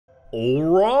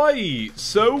Alright,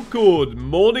 so good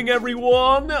morning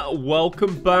everyone,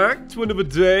 welcome back to another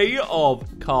day of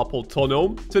Carpal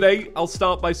Tunnel. Today I'll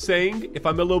start by saying if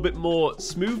I'm a little bit more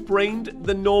smooth-brained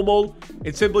than normal,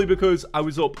 it's simply because I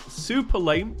was up super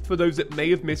late for those that may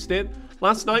have missed it.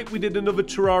 Last night we did another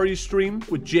Terraria stream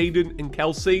with Jaden and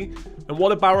Kelsey, and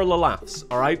what a barrel of laughs,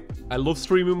 alright? I love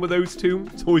streaming with those two,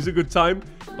 it's always a good time,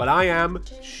 but I am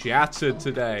shattered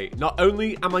today. Not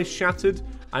only am I shattered,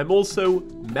 I'm also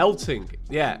melting.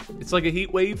 Yeah, it's like a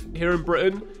heat wave here in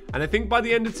Britain. And I think by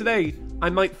the end of today, I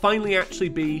might finally actually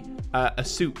be a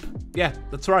soup. Yeah,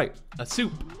 that's right. A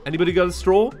soup. Anybody got a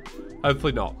straw?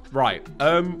 Hopefully not. Right.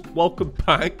 Welcome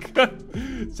back.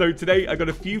 So today, I got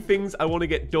a few things I want to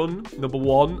get done. Number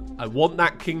one, I want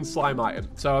that king slime item.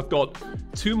 So I've got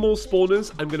 2 more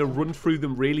spawners. I'm going to run through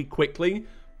them really quickly.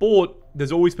 But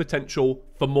there's always potential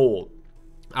for more.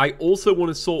 I also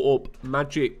want to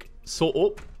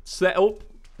set up.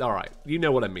 All right, you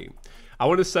know what I mean. I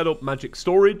want to set up magic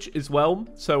storage as well,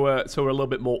 so we're a little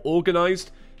bit more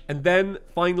organized. And then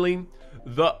finally,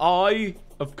 the Eye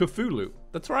of Cthulhu.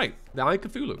 That's right, the Eye of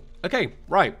Cthulhu. Okay,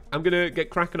 right, I'm gonna get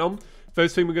cracking on.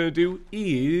 First thing we're gonna do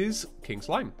is King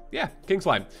Slime. Yeah, King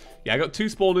Slime. Yeah, I got 2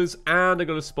 spawners and I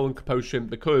got a spelunk potion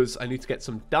because I need to get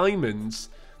some diamonds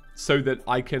so that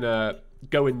I can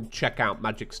go and check out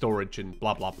magic storage and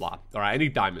blah blah blah. All right, I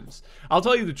need diamonds. I'll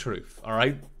tell you the truth. All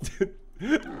right,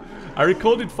 I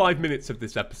recorded 5 minutes of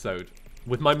this episode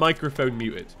with my microphone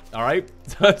muted. All right,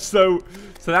 so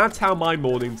that's how my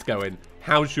morning's going.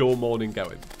 How's your morning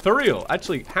going? For real,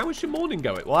 actually, how is your morning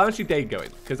going? Well, how's your day going?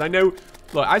 Because I know,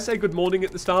 look, I say good morning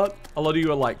at the start. A lot of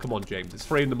you are like, come on, James, it's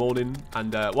 3 in the morning,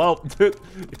 and well,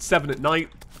 it's 7 at night.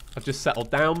 I've just settled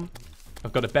down.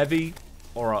 I've got a bevy.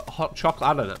 Or a hot chocolate,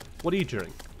 I don't know. What do you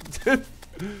drink? But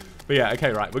yeah,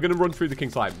 okay, right. We're going to run through the King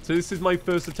Slime. So this is my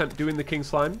first attempt doing the King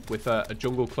Slime with a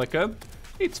jungle clicker.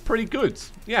 It's pretty good.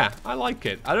 Yeah, I like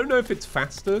it. I don't know if it's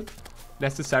faster,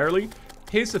 necessarily.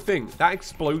 Here's the thing. That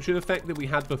explosion effect that we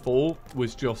had before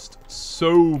was just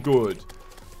so good.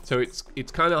 So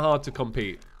it's kind of hard to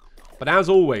compete. But as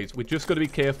always, we're just got to be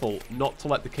careful not to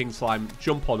let the King Slime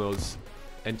jump on us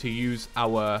and to use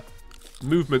our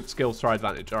movement skills to our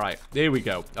advantage. All right, there we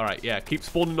go. All right, yeah, keep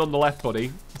spawning on the left,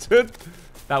 buddy.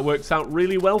 That works out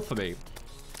really well for me.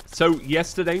 So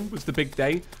yesterday was the big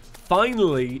day.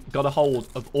 Finally got a hold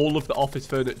of all of the office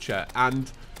furniture.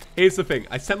 And here's the thing.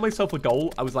 I set myself a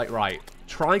goal. I was like, right,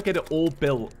 try and get it all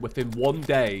built within 1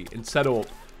 day and set up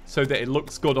so that it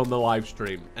looks good on the live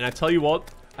stream. And I tell you what,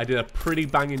 I did a pretty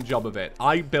banging job of it.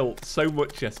 I built so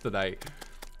much yesterday.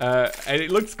 And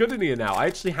it looks good in here now. I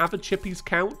actually have a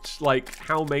ChippysCouch. Like,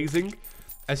 how amazing.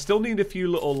 I still need a few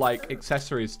little, like,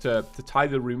 accessories to tie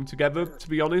the room together, to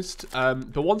be honest.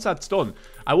 But once that's done,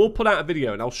 I will put out a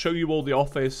video and I'll show you all the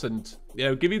office and, you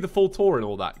know, give you the full tour and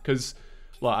all that. Because,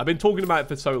 look, I've been talking about it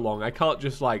for so long. I can't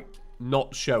just, like,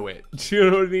 not show it. Do you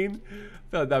know what I mean?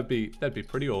 That'd be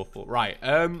pretty awful. Right,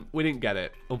 we didn't get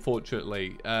it,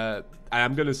 unfortunately.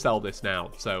 I'm going to sell this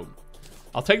now, so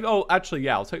I'll take, oh, actually,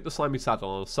 yeah, I'll take the slimy saddle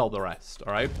and I'll sell the rest,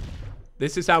 all right?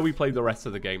 This is how we play the rest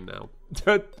of the game now.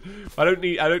 I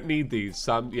don't need these,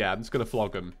 so yeah, I'm just going to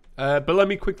flog them. But let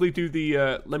me quickly do the,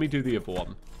 other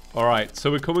one. All right, so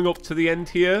we're coming up to the end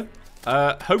here.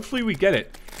 Hopefully we get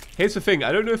it. Here's the thing,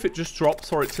 I don't know if it just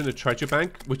drops or it's in a treasure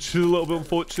bank, which is a little bit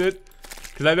unfortunate,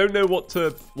 because I don't know what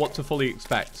to fully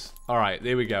expect. All right,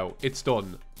 there we go. It's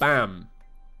done. Bam.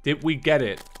 Did we get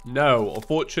it? No,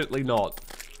 unfortunately not.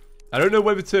 I don't know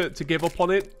whether to give up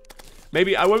on it.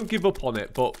 Maybe I won't give up on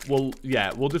it, but we'll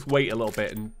just wait a little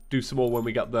bit and do some more when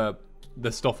we get the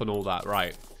stuff and all that.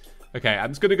 Right. Okay,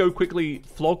 I'm just going to go quickly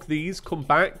flog these, come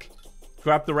back,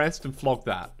 grab the rest, and flog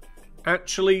that.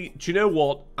 Actually, do you know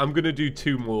what? I'm going to do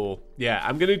 2 more. Yeah,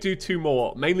 I'm going to do 2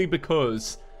 more, mainly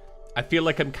because I feel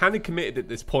like I'm kind of committed at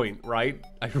this point, right?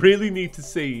 I really need to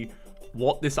see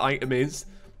what this item is.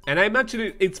 And I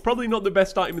imagine it's probably not the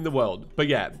best item in the world. But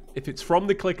yeah, if it's from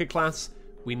the clicker class,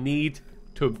 we need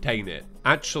to obtain it.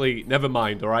 Actually, never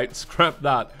mind, alright? Scrap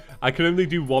that. I can only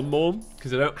do 1 more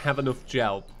because I don't have enough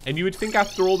gel. And you would think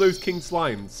after all those king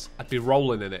slimes, I'd be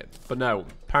rolling in it. But no,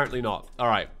 apparently not.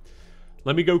 Alright,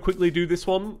 let me go quickly do this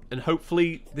one. And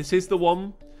hopefully this is the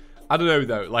one. I don't know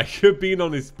though, like being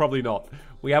honest, probably not.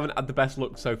 We haven't had the best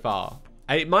luck so far.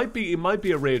 And it might be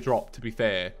a rare drop, to be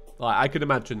fair. Like, I could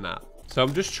imagine that. So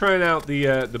I'm just trying out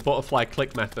the butterfly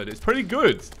click method. It's pretty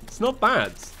good. It's not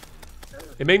bad.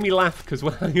 It made me laugh because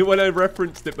when I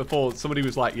referenced it before, somebody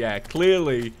was like, "Yeah,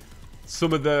 clearly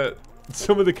some of the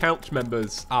couch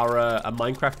members are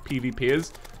Minecraft PvPers."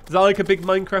 Is that like a big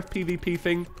Minecraft PvP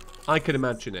thing? I can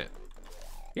imagine it.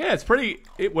 Yeah,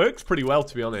 it works pretty well,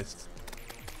 to be honest.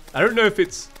 I don't know if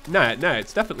it's... No,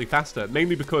 it's definitely faster.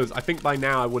 Mainly because I think by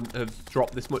now I wouldn't have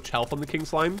dropped this much health on the king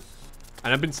slime.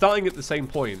 And I've been starting at the same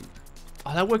point.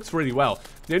 Oh, that works really well.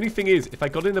 The only thing is, if I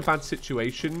got in a bad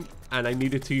situation and I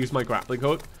needed to use my grappling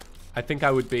hook, I think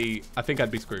I'd be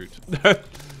screwed.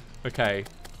 Okay,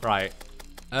 right.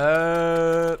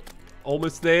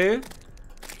 Almost there.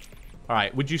 All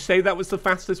right, would you say that was the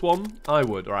fastest one? I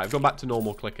would. All right, I've gone back to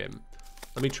normal clicking.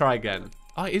 Let me try again.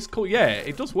 Oh, it is cool. Yeah,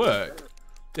 it does work.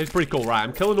 It's pretty cool. Right,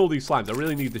 I'm killing all these slimes. I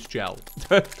really need this gel.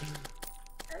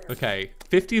 Okay,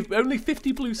 only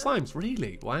 50 blue slimes.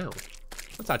 Really? Wow.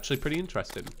 That's actually pretty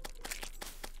interesting.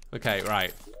 Okay,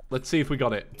 right. Let's see if we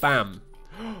got it. Bam.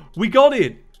 We got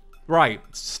it! Right,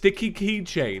 sticky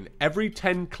keychain. Every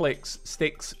 10 clicks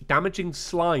sticks damaging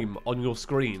slime on your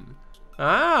screen.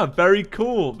 Ah, very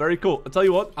cool. Very cool. I'll tell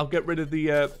you what, I'll get rid of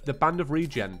the band of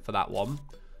regen for that one.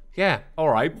 Yeah,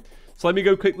 alright. So let me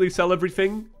go quickly sell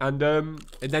everything. And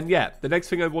then, yeah, the next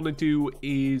thing I want to do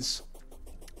is...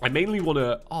 I mainly want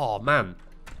to... Oh, man.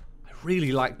 I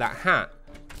really like that hat.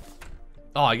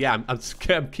 Oh, yeah,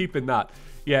 I'm keeping that.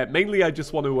 Yeah, mainly I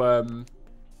just want to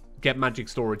get magic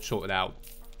storage sorted out.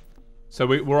 So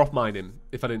we're off mining,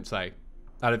 if I didn't say.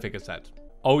 I don't think I said.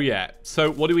 Oh, yeah. So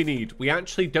what do we need? We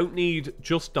actually don't need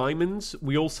just diamonds.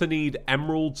 We also need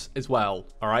emeralds as well.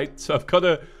 All right? So I've got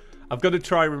to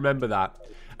try and remember that.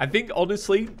 I think,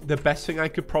 honestly, the best thing I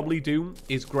could probably do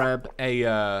is grab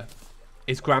an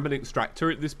extractor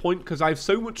at this point, because I have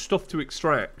so much stuff to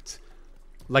extract.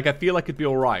 Like, I feel like it'd be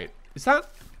all right. Is that...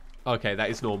 Okay, that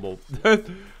is normal. I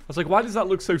was like, why does that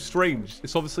look so strange?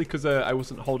 It's obviously because I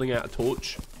wasn't holding out a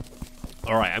torch.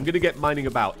 All right, I'm going to get mining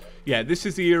about. Yeah, this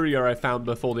is the area I found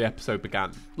before the episode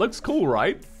began. Looks cool,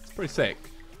 right? It's pretty sick.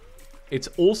 It's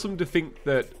awesome to think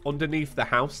that underneath the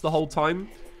house the whole time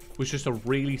was just a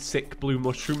really sick blue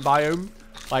mushroom biome.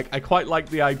 Like, I quite like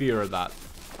the idea of that.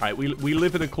 All right, we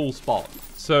live in a cool spot.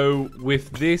 So with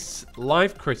this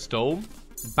live crystal,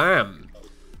 bam,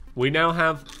 we now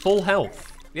have full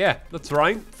health. Yeah, that's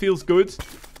right. Feels good.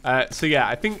 So yeah,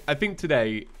 I think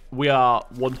today we are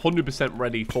 100%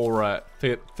 ready for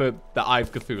the Eye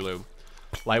of Cthulhu.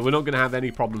 Like, we're not gonna have any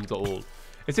problems at all.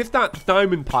 As if that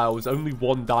diamond pile was only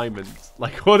 1 diamond.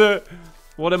 Like, what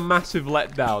a massive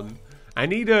letdown. I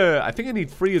think I need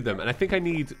 3 of them, and I think I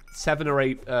need 7 or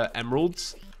 8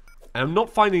 emeralds. And I'm not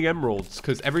finding emeralds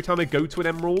because every time I go to an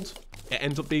emerald, it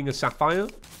ends up being a sapphire.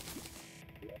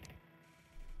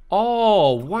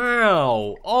 Oh,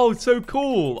 wow. Oh, so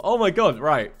cool. Oh my god,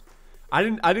 right. I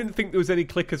didn't think there was any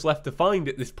clickers left to find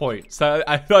at this point. So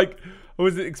I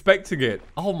wasn't expecting it.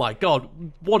 Oh my god,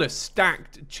 what a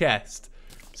stacked chest.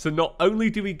 So not only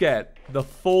do we get the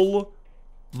full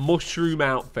mushroom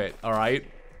outfit, all right?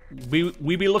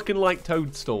 We be looking like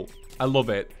Toadstool. I love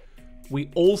it. We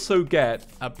also get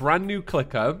a brand new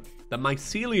clicker, the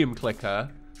mycelium clicker,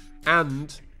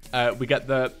 and we get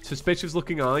the suspicious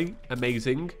looking eye,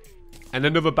 amazing, and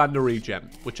another band of regen,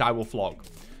 which I will flog.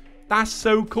 That's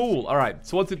so cool. All right,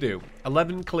 so what to do?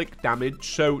 11 click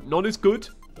damage, so not as good,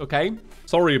 okay?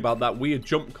 Sorry about that weird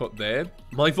jump cut there.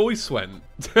 My voice went.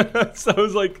 So I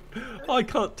was like, oh, I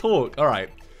can't talk. All right,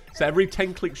 so every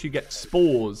 10 clicks you get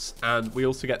spores, and we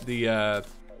also get the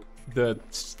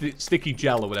sticky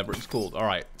gel or whatever it's called. All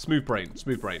right, smooth brain,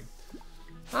 smooth brain.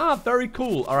 Ah, very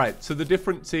cool. All right, so the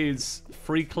difference is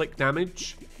 3 click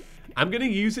damage. I'm going to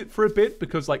use it for a bit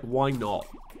because, like, why not?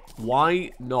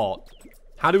 Why not?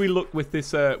 How do we look with this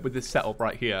setup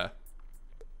right here?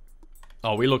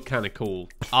 Oh, we look kind of cool.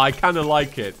 I kind of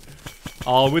like it.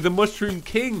 Oh, with the Mushroom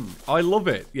King. I love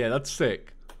it. Yeah, that's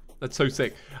sick. That's so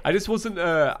sick. I just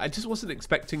wasn't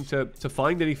expecting to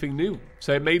find anything new.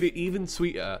 So it made it even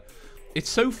sweeter. It's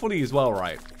so funny as well,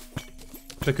 right?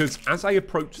 Because as I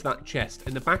approached that chest,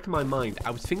 in the back of my mind,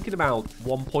 I was thinking about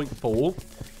 1.4.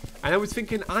 And I was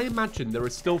thinking, I imagine there are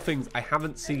still things I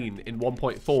haven't seen in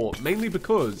 1.4. Mainly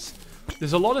because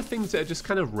there's a lot of things that are just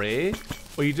kind of rare.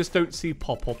 Or you just don't see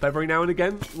pop up every now and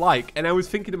again. Like, and I was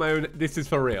thinking in my own, this is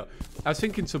for real. I was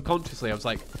thinking subconsciously, I was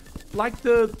like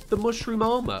the mushroom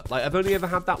armor. Like, I've only ever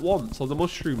had that once, or the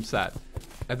mushroom set.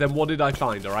 And then what did I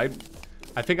find, alright?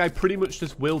 I think I pretty much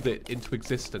just willed it into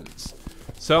existence.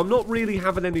 So I'm not really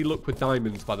having any luck with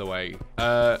diamonds, by the way.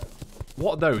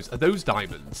 What are those? Are those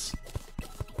diamonds?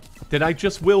 Did I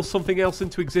just will something else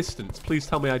into existence? Please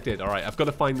tell me I did. Alright, I've got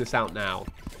to find this out now.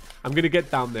 I'm going to get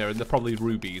down there and they're probably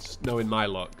rubies, knowing my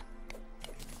luck.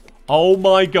 Oh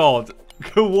my god.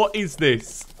 What is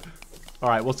this?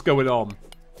 Alright, what's going on?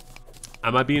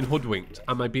 Am I being hoodwinked?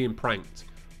 Am I being pranked?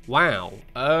 Wow.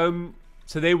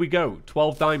 So there we go.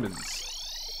 12 diamonds.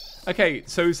 Okay,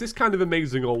 so is this kind of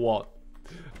amazing or what?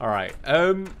 Alright.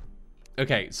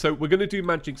 Okay, so we're going to do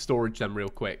magic storage then real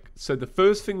quick. So the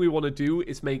first thing we want to do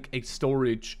is make a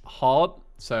storage heart.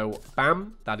 So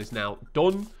bam, that is now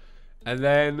done. And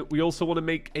then we also want to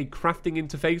make a crafting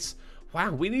interface.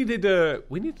 Wow, we needed a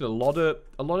lot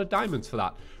of diamonds for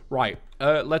that. Right,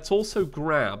 let's also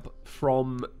grab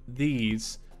from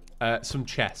these some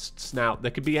chests. Now,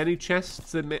 there could be any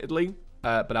chests, admittedly,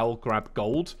 but I will grab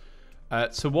gold.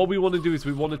 So what we want to do is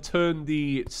we want to turn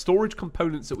the storage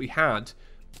components that we had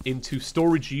into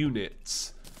storage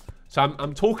units. So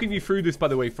I'm talking you through this, by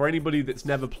the way, for anybody that's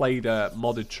never played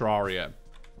modded Terraria.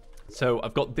 So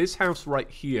I've got this house right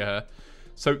here.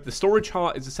 So the storage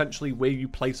heart is essentially where you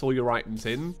place all your items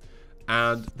in,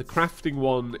 and the crafting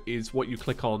one is what you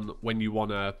click on when you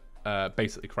want to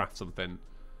basically craft something.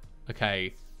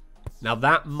 Okay, now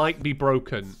that might be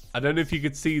broken. I don't know if you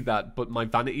could see that, but my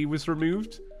vanity was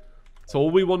removed. So all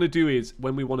we want to do is,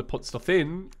 when we want to put stuff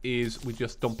in, is we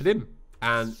just dump it in.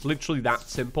 And literally that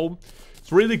simple.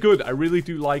 It's really good. I really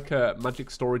do like magic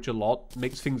storage a lot.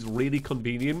 Makes things really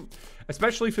convenient,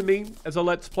 especially for me as a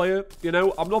Let's Player. You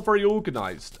know, I'm not very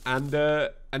organized, and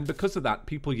because of that,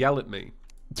 people yell at me.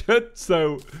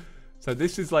 so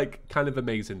this is like kind of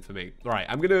amazing for me. All right,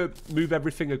 I'm gonna move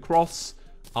everything across.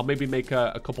 I'll maybe make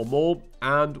a couple more,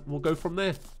 and we'll go from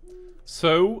there.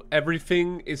 So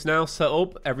everything is now set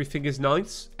up. Everything is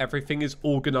nice. Everything is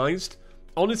organized.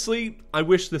 Honestly, I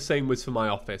wish the same was for my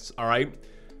office. All right.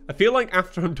 I feel like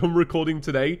after I'm done recording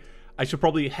today, I should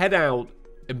probably head out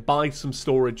and buy some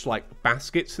storage, like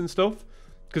baskets and stuff.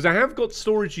 Because I have got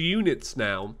storage units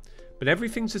now, but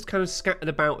everything's just kind of scattered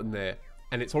about in there.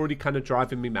 And it's already kind of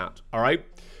driving me mad, all right?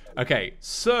 Okay,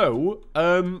 so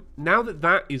now that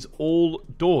that is all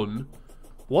done,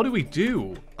 what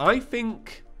do? I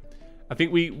think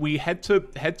we head to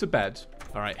bed.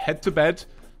 All right, head to bed.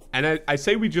 And I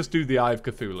say we just do the Eye of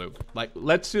Cthulhu. Like,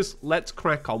 let's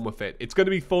crack on with it. It's going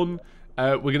to be fun.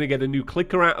 We're going to get a new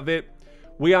clicker out of it.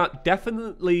 We're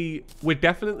definitely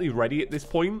ready at this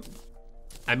point.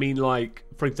 I mean, like,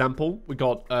 for example, we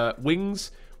got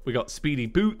wings, we got speedy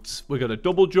boots, we got a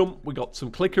double jump, we got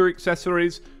some clicker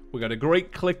accessories, we got a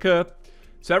great clicker.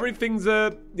 So everything's,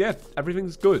 yeah,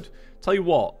 everything's good. Tell you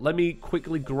what, let me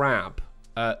quickly grab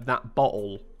that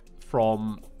bottle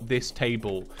from this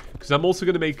table, because I'm also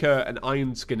going to make an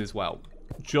iron skin as well,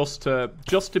 just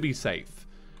to be safe.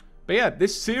 But yeah,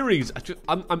 this series,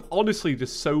 I'm honestly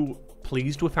just so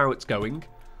pleased with how it's going.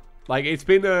 Like, it's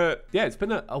been a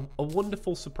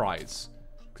wonderful surprise,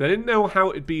 because I didn't know how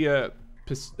it'd be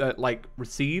like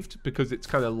received, because it's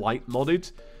kind of light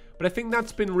modded, but I think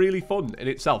that's been really fun in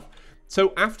itself.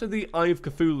 So after the Eye of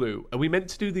Cthulhu, are we meant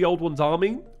to do the Old One's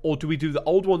Army, or do we do the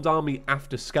Old One's Army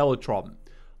after Skeletron?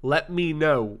 Let me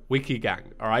know, WikiGang,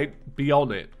 all right? Be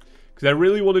on it. Because I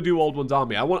really want to do Old One's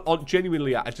Army.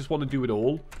 Genuinely, I just want to do it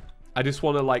all. I just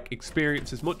want to, like,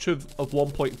 experience as much of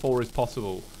 1.4 as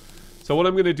possible. So what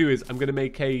I'm going to do is I'm going to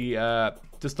make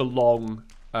just a long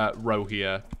row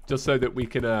here, just so that we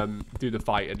can do the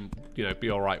fight and, you know,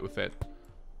 be all right with it.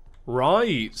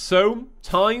 Right, so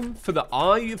time for the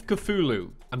Eye of Cthulhu.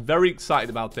 I'm very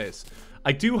excited about this.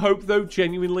 I do hope, though,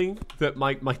 genuinely, that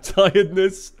my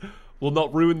tiredness will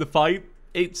not ruin the fight.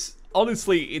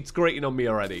 Honestly, it's grating on me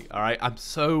already, all right? I'm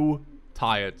so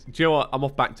tired. Do you know what? I'm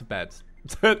off back to bed.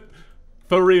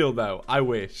 For real, though. I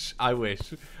wish. I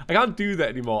can't do that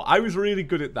anymore. I was really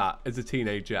good at that as a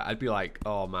teenager. I'd be like,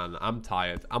 oh, man, I'm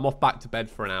tired. I'm off back to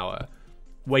bed for an hour.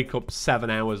 Wake up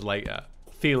 7 hours later.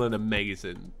 Feeling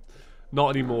amazing.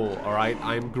 Not anymore, all right?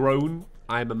 I am grown.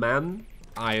 I am a man.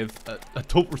 I have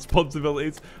adult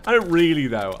responsibilities. I don't really,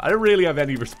 though. I don't really have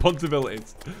any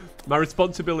responsibilities. My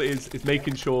responsibility is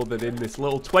making sure that in this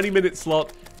little 20-minute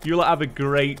slot, you'll have a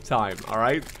great time, all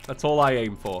right? That's all I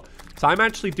aim for. So I'm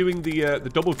actually doing the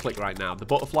double click right now. The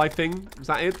butterfly thing. Is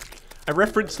that it? I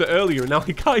referenced it earlier, and now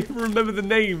I can't even remember the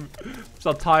name. That's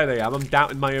how tired I am. I'm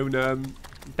doubting my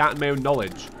own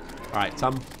knowledge. All right, so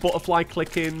I'm butterfly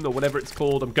clicking, or whatever it's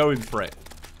called. I'm going for it.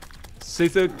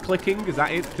 Scissor clicking, is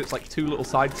that it? It's like two little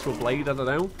sides to a blade, I don't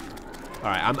know. All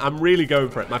right, I'm really going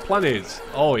for it. My plan is,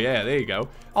 oh yeah, there you go.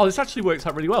 Oh, this actually works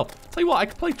out really well. Tell you what, I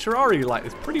can play Terraria like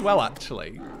this pretty well,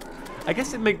 actually. I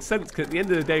guess it makes sense, because at the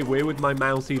end of the day, where would my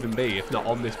mouse even be if not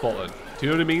on this button? Do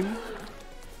you know what I mean?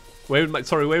 Where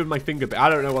would my finger be? I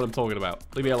don't know what I'm talking about.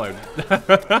 Leave me alone.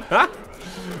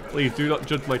 Please, do not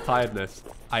judge my tiredness.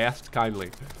 I asked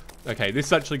kindly. Okay, this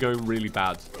is actually going really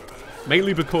bad.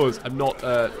 Mainly because I'm not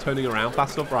turning around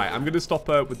fast enough. Right, I'm going to stop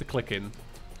with the clicking.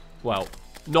 Well,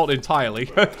 not entirely.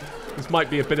 This might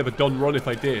be a bit of a done run if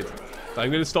I did. But I'm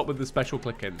going to stop with the special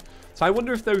clicking. So I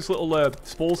wonder if those little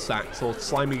spore sacks or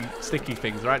slimy, sticky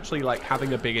things are actually like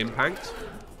having a big impact.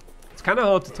 It's kind of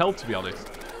hard to tell, to be honest.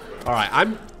 All right,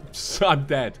 I'm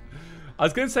dead. I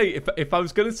was going to say, if I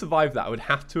was going to survive that, I would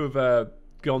have to have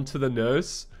gone to the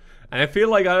nurse. And I feel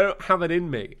like I don't have it in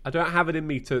me. I don't have it in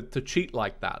me to cheat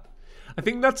like that. I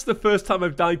think that's the first time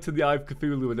I've died to the Eye of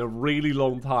Cthulhu in a really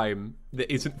long time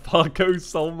that isn't Fargo's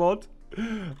soul mod.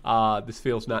 This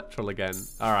feels natural again.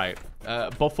 All right,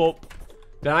 buff up.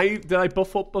 Did I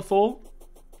buff up before?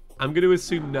 I'm going to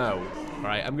assume no. All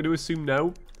right, I'm going to assume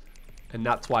no. And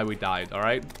that's why we died, all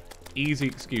right? Easy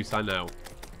excuse, I know.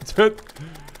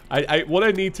 What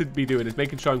I need to be doing is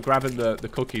making sure I'm grabbing the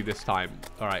cookie this time.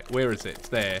 All right, where is it? It's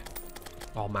there.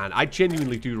 Oh, man, I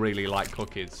genuinely do really like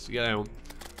cookies. You know,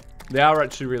 they are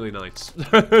actually really nice.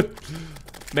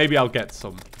 Maybe I'll get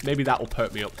some. Maybe that will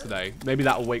perk me up today. Maybe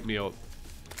that will wake me up.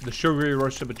 The sugary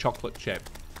rush of a chocolate chip.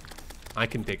 I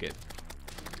can dig it.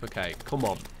 Okay, come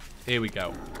on. Here we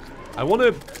go. I want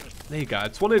to... There you go. I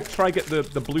just want to try get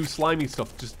the blue slimy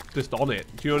stuff just on it.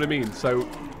 Do you know what I mean? So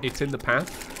it's in the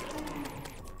path.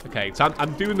 Okay, so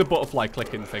I'm doing the butterfly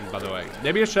clicking thing, by the way.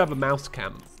 Maybe I should have a mouse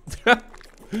cam. A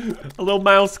little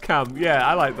mouse cam. Yeah,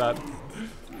 I like that.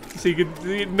 So you can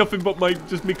see nothing but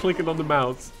just me clicking on the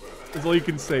mouse. That's all you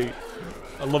can see.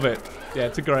 I love it. Yeah,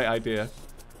 it's a great idea.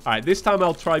 All right, this time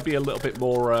I'll try be a little bit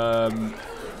more...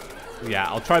 yeah,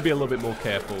 I'll try be a little bit more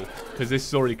careful. Because this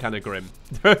is already kind of grim.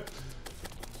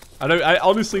 I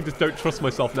honestly just don't trust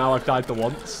myself now I've died the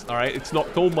once. All right, it's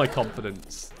not called my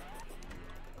confidence.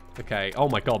 Okay, oh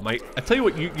my god, mate. I tell you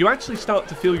what, you actually start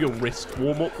to feel your wrist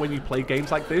warm up when you play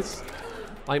games like this.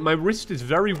 Like, my wrist is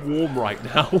very warm right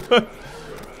now.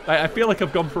 I feel like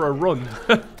I've gone for a run.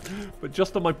 But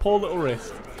just on my poor little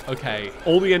wrist. Okay,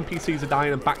 all the NPCs are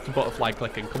dying and back to butterfly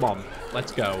clicking. Come on,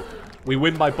 let's go. We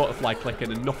win by butterfly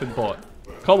clicking and nothing but.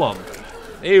 Come on.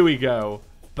 Here we go.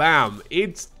 Bam,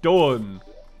 it's done.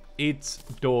 It's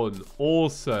done.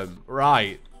 Awesome.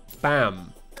 Right.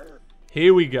 Bam.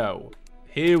 Here we go.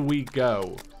 Here we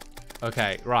go.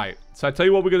 Okay, right. So I tell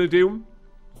you what we're going to do.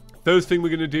 First thing we're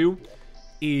going to do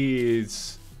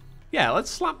is... Yeah,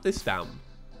 let's slap this down.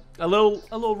 A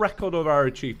little record of our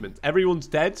achievements. Everyone's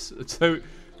dead, so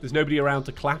there's nobody around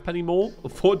to clap anymore,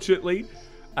 unfortunately.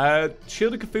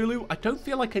 Shield of Cthulhu, I don't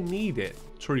feel like I need it,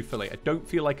 truthfully. I don't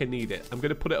feel like I need it. I'm going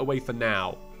to put it away for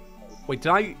now. Wait,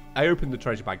 did I opened the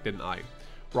treasure bag, didn't I?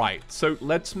 Right, so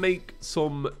let's make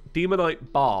some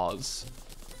demonite bars.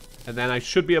 And then I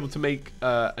should be able to make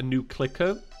a new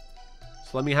clicker.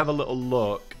 So let me have a little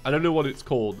look. I don't know what it's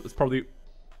called. It's probably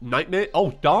Nightmare.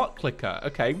 Oh, Dark Clicker.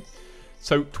 Okay.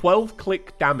 So 12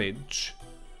 click damage.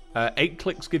 8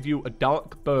 clicks give you a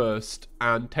dark burst.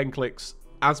 And 10 clicks,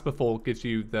 as before, gives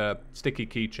you the sticky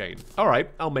keychain. All right,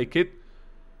 I'll make it.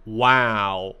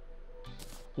 Wow.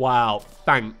 Wow.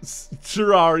 Thanks,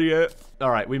 Terraria.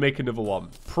 All right, we make another one.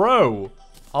 Pro.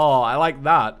 Oh, I like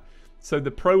that. So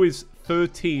the pro is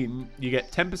 13. You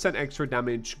get 10% extra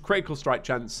damage, critical strike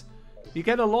chance. You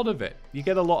get a lot of it. You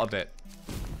get a lot of it.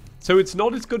 So it's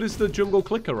not as good as the jungle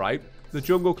clicker, right? The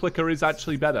jungle clicker is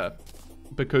actually better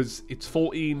because it's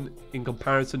 14 in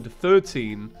comparison to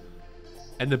 13,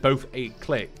 and they're both 8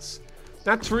 clicks.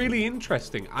 That's really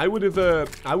interesting. I would have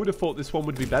thought this one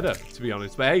would be better, to be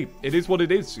honest. But hey, it is what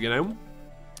it is, you know.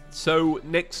 So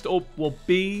next up will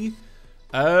be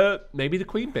maybe the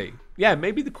queen bee. Yeah,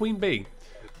 maybe the queen bee.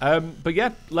 But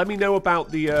yeah, let me know about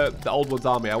the Old One's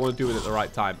army. I want to do it at the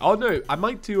right time. Oh no, I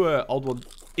might do Old One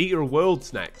Eater of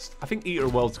Worlds next. I think Eater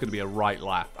of Worlds is going to be a right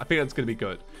laugh. I think that's going to be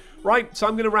good. Right, so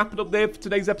I'm going to wrap it up there for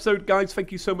today's episode, guys.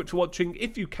 Thank you so much for watching.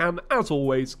 If you can, as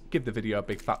always, give the video a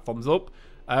big fat thumbs up.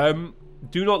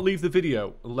 Do not leave the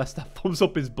video unless that thumbs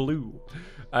up is blue.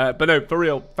 But no, for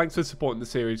real, thanks for supporting the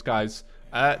series, guys.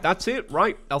 That's it.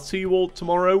 Right, I'll see you all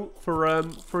tomorrow for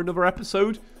another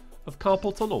episode of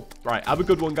Carpal Tunnel. Right, have a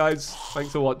good one, guys.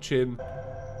 Thanks for watching.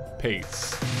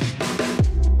 Peace.